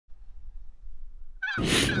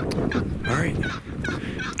Alright,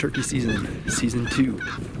 turkey season, season 2,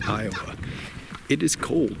 Iowa. It is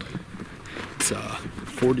cold. It's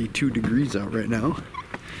 42 degrees out right now,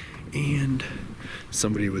 and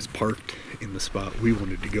somebody was parked in the spot we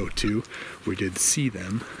wanted to go to. We did see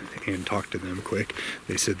them and talk to them quick.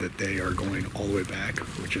 They said that they are going all the way back,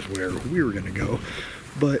 which is where we were going to go,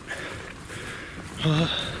 but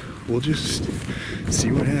we'll just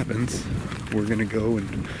see what happens. We're going to go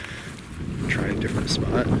and try a different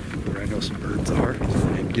spot where I know some birds are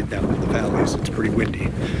and get down to the valleys. It's pretty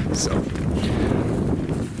windy, so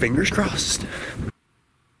fingers crossed.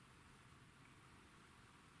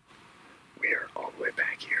 We are all the way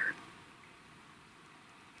back here.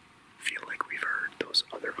 Feel like we've heard those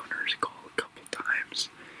other hunters call a couple times,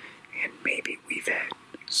 and maybe we've had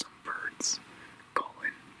some birds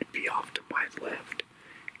calling and be off to my left.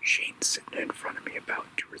 Shane's sitting in front of me about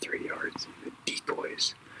 2 or 3 yards. The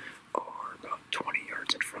decoys are about 20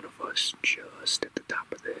 yards in front of us, just at the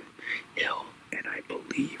top of the hill, and I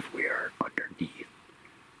believe we are underneath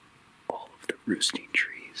all of the roosting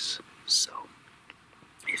trees. So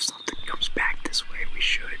if something comes back this way, we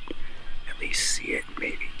should at least see it and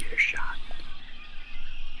maybe get a shot.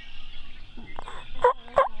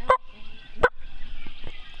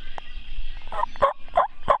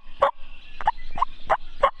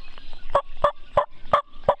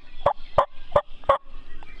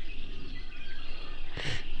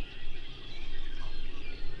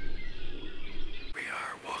 We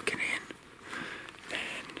are walking in,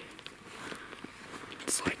 and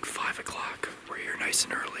it's like 5 o'clock. We're here nice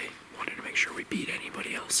and early. Wanted to make sure we beat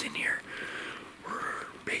anybody else in here. We're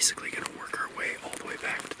basically going to work our way all the way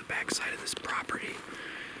back to the back side of this property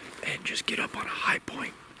and just get up on a high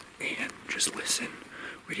point and just listen.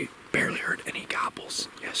 We barely heard any gobbles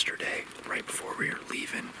yesterday right before we were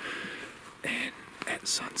leaving, and at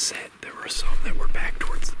sunset there were some that were back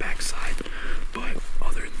towards the back side, but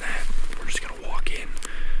other than that, we're just going to walk in,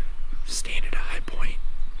 stand at a high point,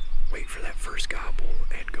 wait for that first gobble,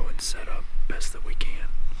 and go and set up best that we can.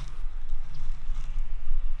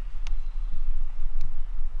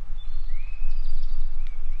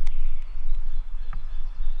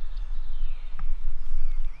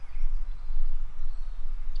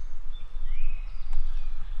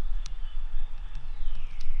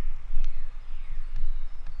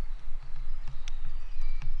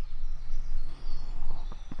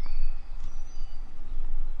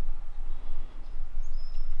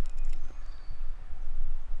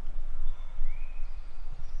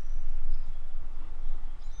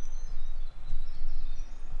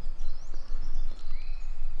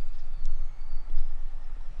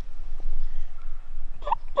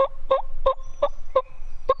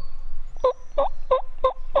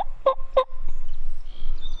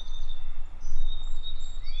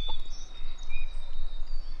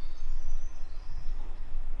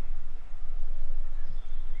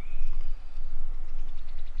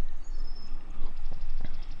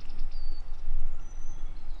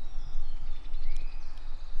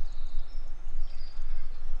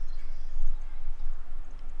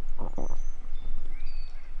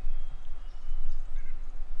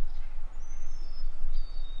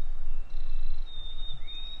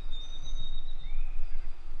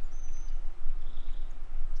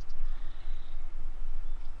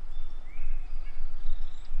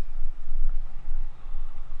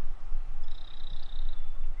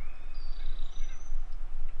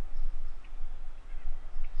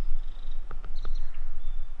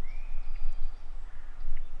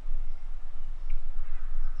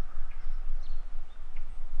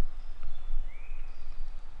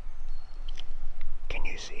 Can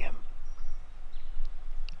you see him?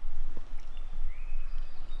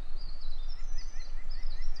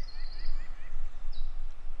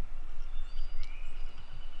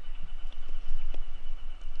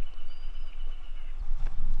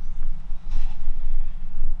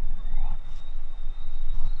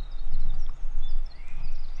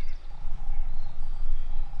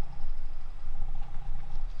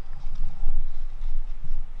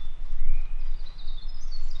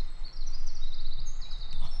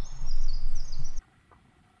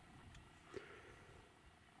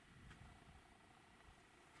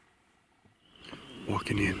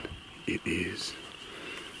 Walking in, it is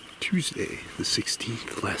Tuesday the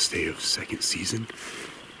 16th, last day of second season,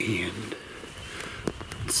 and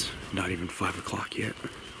it's not even 5 o'clock yet.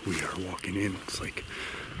 We are walking in, it's like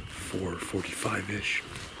 4:45-ish.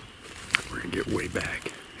 We're gonna get way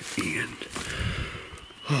back and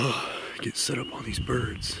get set up on these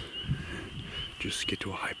birds. Just get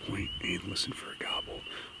to a high point and listen for a gobble.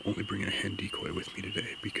 Only bringing a hen decoy with me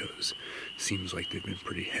today because it seems like they've been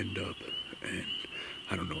pretty henned up, and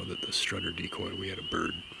I don't know that the strutter decoy, we had a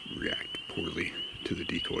bird react poorly to the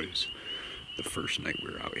decoys the first night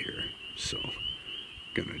we were out here. So,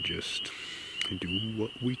 gonna just do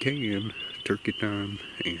what we can, turkey time,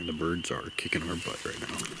 and the birds are kicking our butt right now.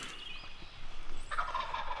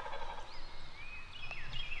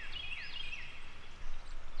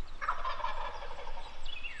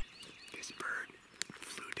 This bird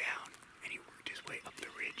flew down and he worked his way up the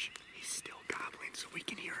ridge. He's still gobbling so we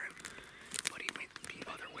can hear him, but he went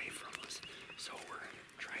the other way from us, so we're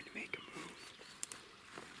trying to make him move.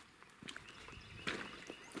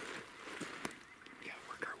 Yeah,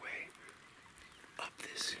 work our way up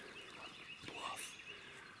this bluff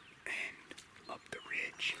and up the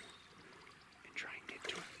ridge and try and get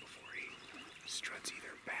to him before he struts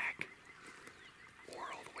either back or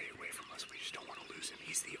all the way away from us. We just don't want to lose him.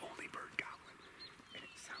 He's the only bird goblin, and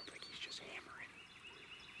it sounds like he's just hammering.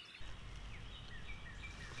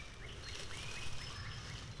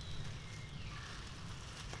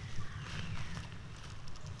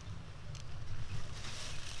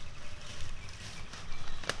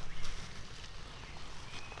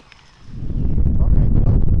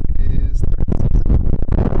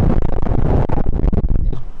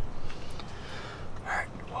 Alright,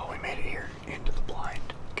 well, we made it here into the blind.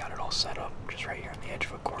 Got it all set up just right here on the edge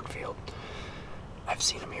of a cornfield. I've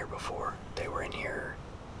seen them here before. They were in here.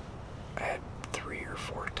 I had 3 or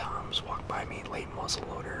 4 toms walk by me late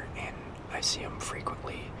muzzleloader, and I see them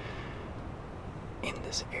frequently in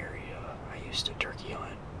this area. I used to turkey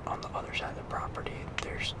hunt on the other side of the property.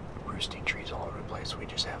 There's roosting trees all over the place. We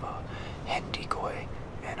just have a hen decoy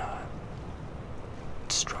and a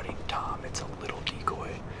strutting tom. It's a little decoy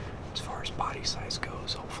as far as body size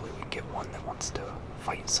goes. Hopefully we can get one that wants to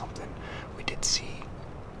fight something. We did see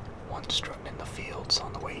one strutting in the fields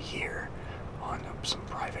on the way here on some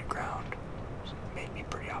private ground. So it made me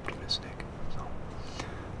pretty optimistic. So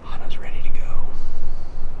Hana's ready to go.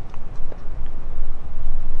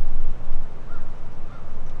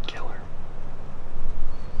 Killer.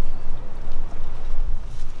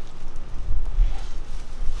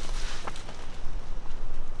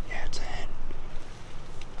 Yeah, it's a hen.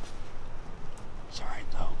 It's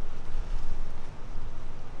alright though.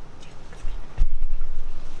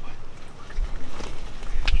 What?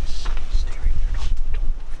 Just stay right there. Don't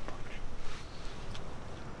move much.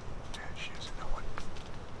 Yeah, she doesn't know what.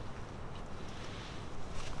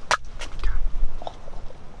 God.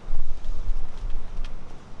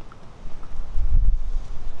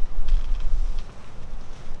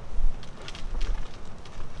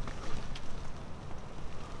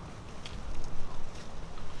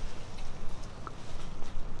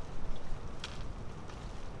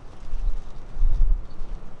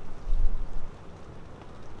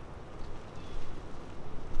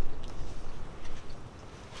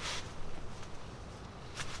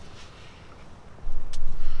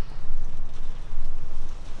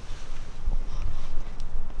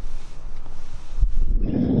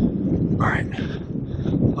 Alright,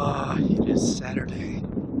 it is Saturday,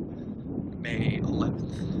 May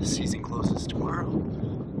 11th. Season closes tomorrow.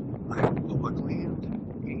 I'm Public Land,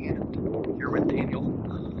 and here with Daniel.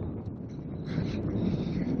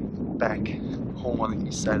 Back home on the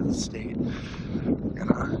east side of the state.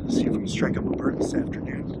 Gonna see if we can strike up a bird this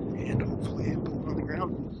afternoon, and hopefully put one on the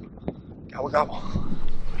ground. Gobble gobble.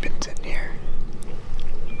 We've been sitting here.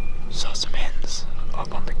 Saw some hens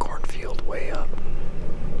up on the cornfield way up.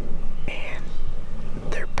 And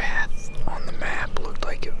their path on the map looked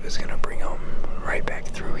like it was gonna bring them right back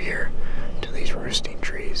through here to these roosting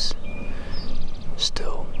trees.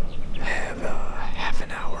 Still have half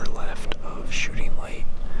an hour left of shooting light,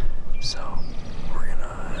 so we're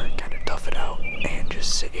gonna kind of tough it out and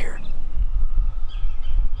just sit here.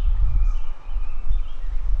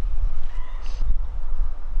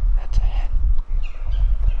 That's a hen.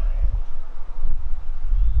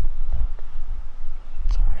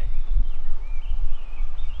 It's alright.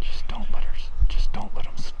 Just don't let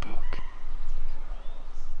them spook.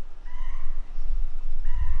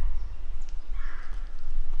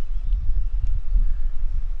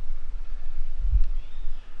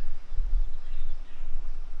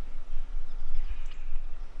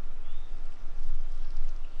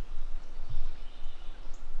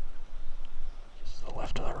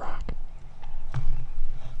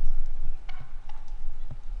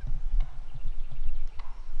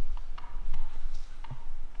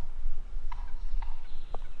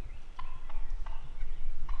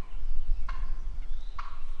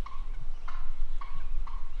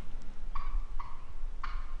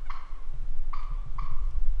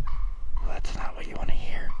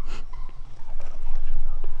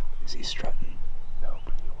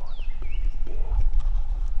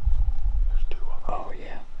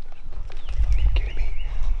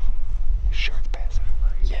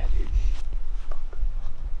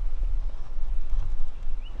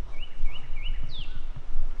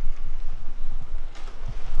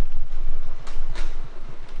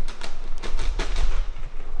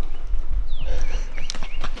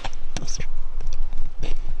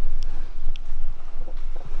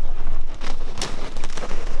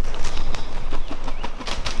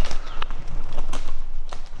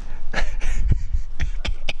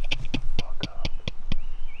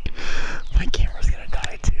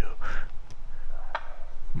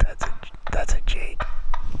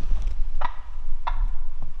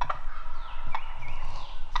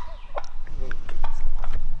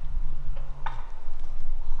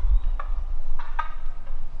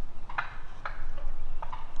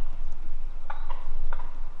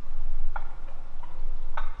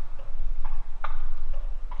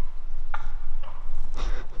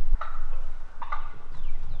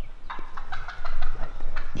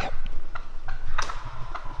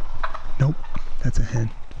 That's a hen.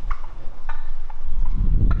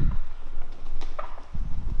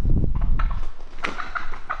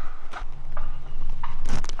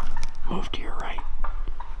 Move to your right.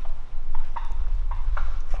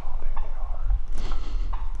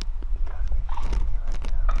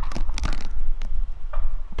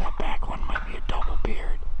 That back one might be a double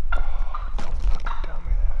beard. Don't fucking tell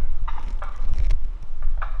me that.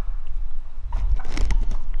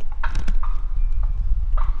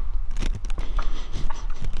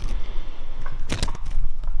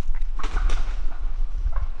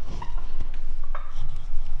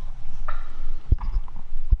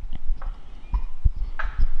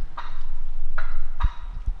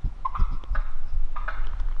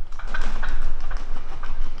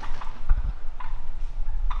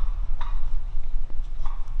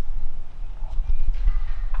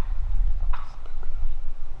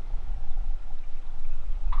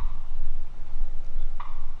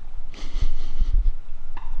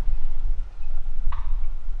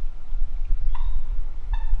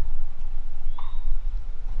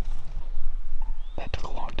 That took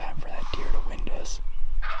a long time for that deer to wind us.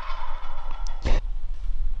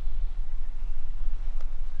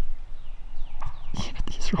 Yeah,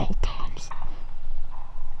 these are all toms.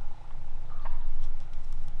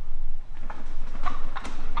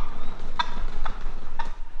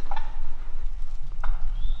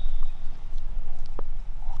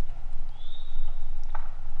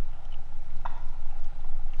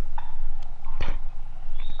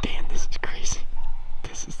 Dan, this is crazy.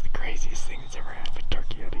 This is the craziest thing that's ever happened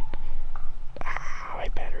turkey hunting. Ah, my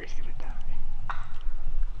battery's gonna die.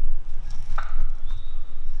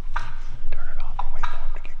 Turn it off and wait for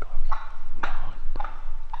him to get close. No,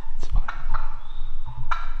 it's fine.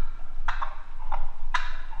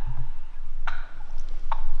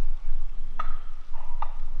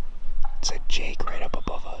 It said Jake right up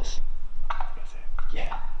above us. Is it?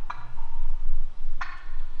 Yeah.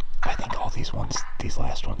 I think all these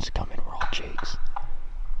last ones to come in were all Jakes.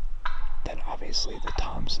 Then obviously the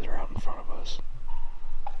toms that are out in front of us.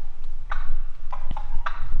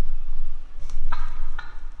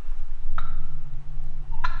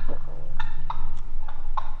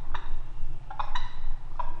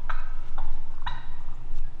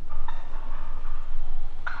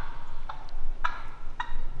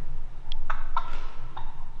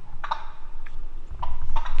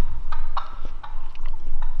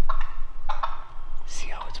 See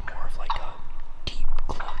how it's more of like a deep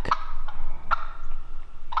cluck.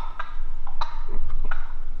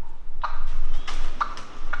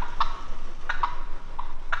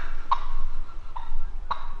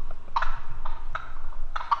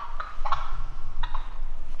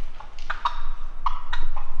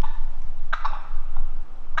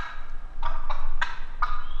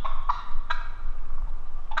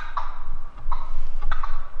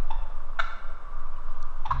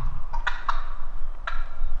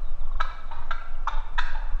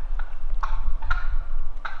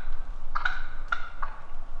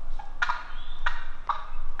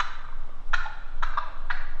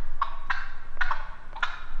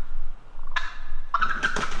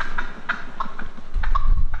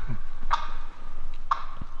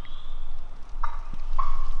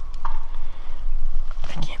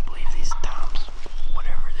 I can't believe these toms,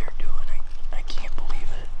 whatever they're doing, I can't believe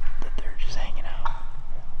it, that they're just hanging out.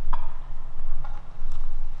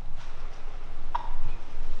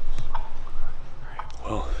 Alright,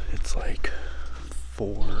 well, it's like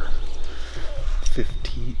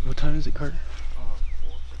 4:15. What time is it, Carter?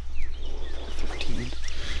 4:15.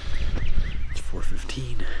 It's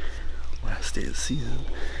 4:15. Last day of the season.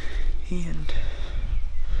 And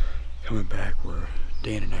coming back where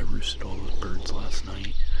Dan and I roosted all those birds last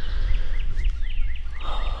night.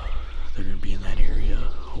 They're going to be in that area.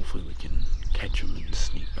 Hopefully we can catch them and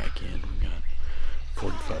sneak back in. We got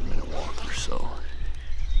 45-minute walk or so.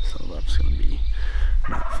 So that's going to be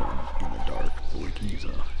not fun in the dark. But we can use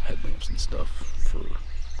headlamps and stuff for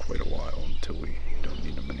quite a while until we don't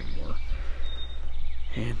need them anymore.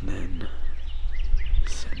 And then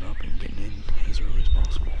setting up and getting in as early as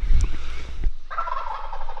possible.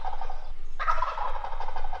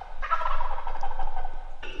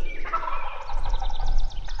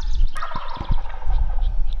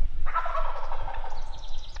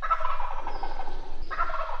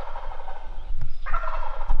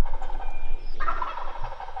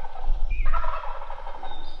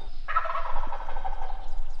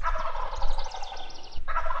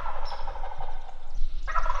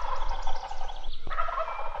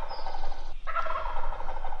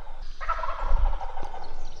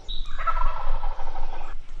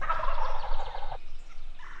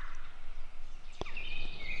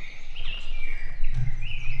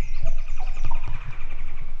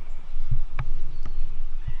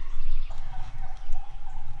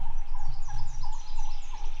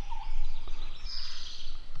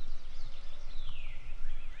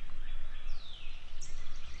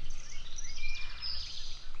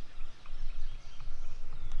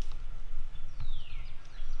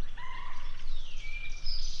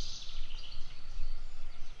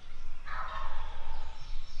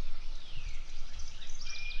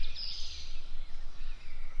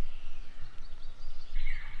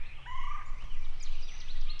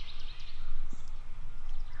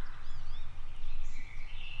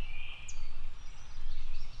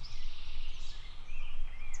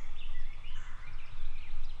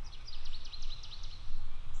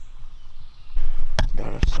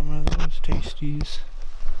 guys.